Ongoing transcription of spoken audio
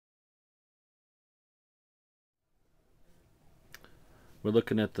We're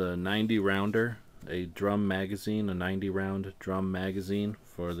looking at the 90 rounder, a drum magazine, a 90 round drum magazine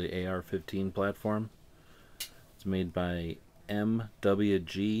for the AR-15 platform. It's made by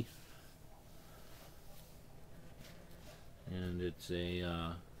MWG, and it's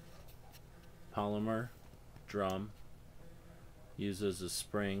a polymer drum, uses a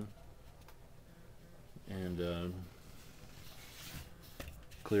spring and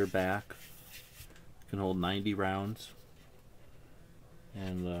clear back, can hold 90 rounds,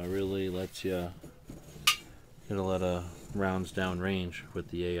 and really lets you get a lot of rounds down range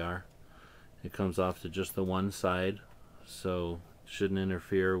with the AR. It comes off to just the one side, so shouldn't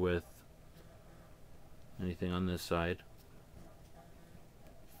interfere with anything on this side.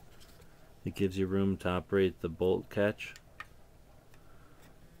 It gives you room to operate the bolt catch.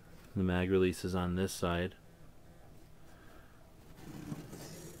 The mag release is on this side.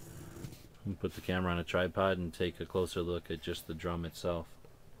 You can put the camera on a tripod and take a closer look at just the drum itself.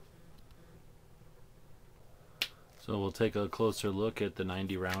 So we'll take a closer look at the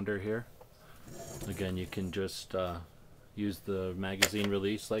 90 rounder here. Again, you can just use the magazine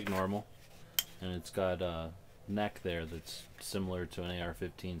release like normal, and it's got a neck there that's similar to an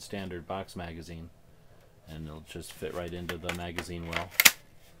AR-15 standard box magazine, and it'll just fit right into the magazine well.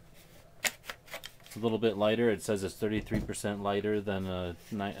 It's a little bit lighter. It says it's 33% lighter than a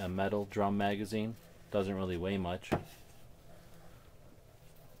metal drum magazine. Doesn't really weigh much.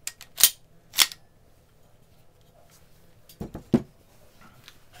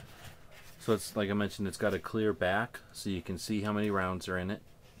 So it's, like I mentioned, it's got a clear back so you can see how many rounds are in it.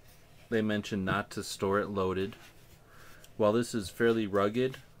 They mentioned not to store it loaded. While this is fairly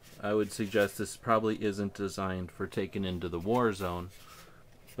rugged, I would suggest this probably isn't designed for taking into the war zone,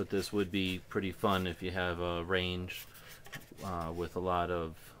 but this would be pretty fun if you have a range with a lot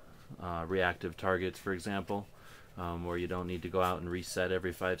of reactive targets, for example, where you don't need to go out and reset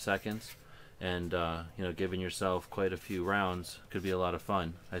every 5 seconds. And you know, giving yourself quite a few rounds could be a lot of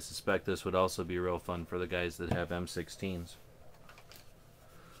fun. I suspect this would also be real fun for the guys that have M16s.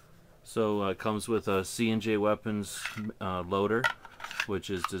 So it comes with a C&J Weapons loader, which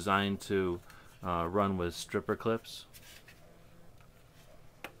is designed to run with stripper clips.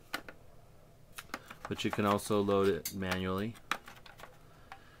 But you can also load it manually.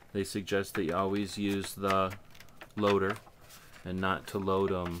 They suggest that you always use the loader and not to load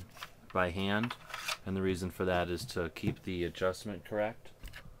them by hand, and the reason for that is to keep the adjustment correct.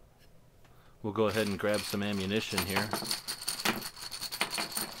 We'll go ahead and grab some ammunition here.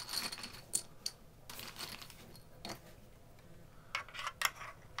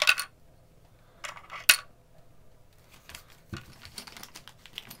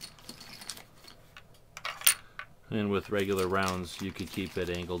 And with regular rounds, you could keep it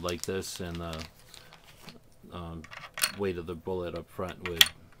angled like this, and the weight of the bullet up front would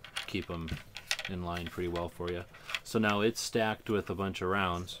keep them in line pretty well for you. So now it's stacked with a bunch of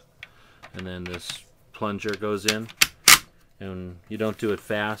rounds, and then this plunger goes in, and you don't do it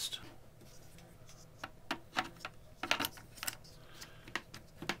fast.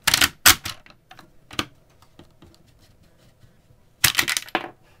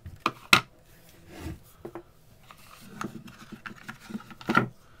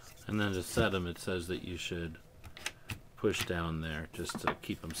 And then to set them, it says that you should push down there just to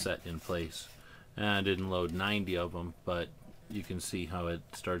keep them set in place. And I didn't load 90 of them, but you can see how it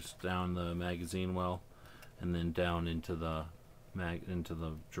starts down the magazine well and then down into the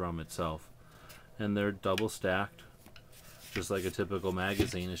drum itself. And they're double stacked, just like a typical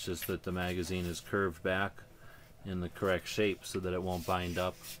magazine. It's just that the magazine is curved back in the correct shape so that it won't bind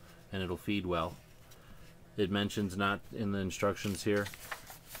up and it'll feed well. It mentions not in the instructions here.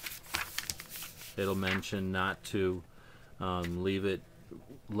 It'll mention not to leave it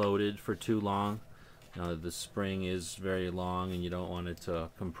loaded for too long. The spring is very long and you don't want it to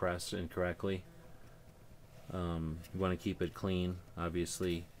compress incorrectly. You want to keep it clean.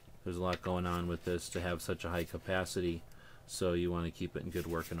 Obviously there's a lot going on with this to have such a high capacity, so you want to keep it in good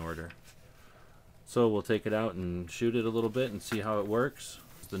working order. So we'll take it out and shoot it a little bit and see how it works.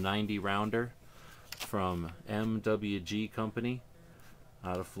 It's the 90 rounder from MWG company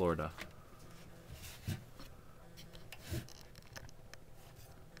out of Florida.